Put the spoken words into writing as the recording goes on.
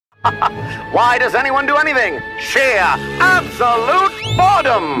Why does anyone do anything? Sheer, absolute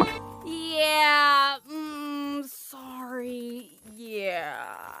boredom! Yeah, sorry. Yeah,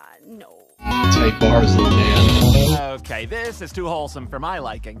 no. Tight bars, little man. Okay, this is too wholesome for my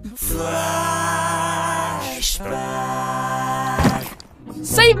liking.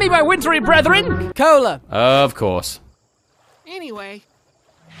 Save me, my wintry brethren! Cola. Of course. Anyway.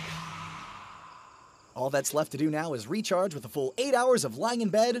 All that's left to do now is recharge with a full 8 hours of lying in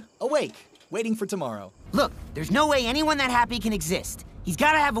bed, awake, waiting for tomorrow. Look, there's no way anyone that happy can exist. He's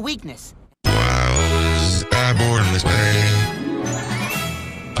gotta have a weakness. I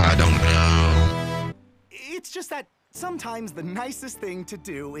don't know. It's just that sometimes the nicest thing to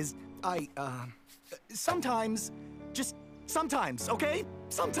do is, sometimes, just sometimes, okay?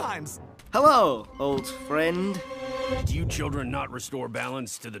 Sometimes. Hello, old friend. Do you children not restore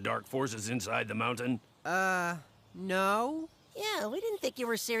balance to the dark forces inside the mountain? No. Yeah, we didn't think you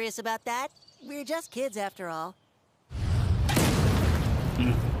were serious about that. We're just kids after all.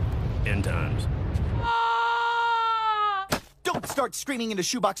 End times. Don't start screaming into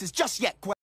shoeboxes just yet,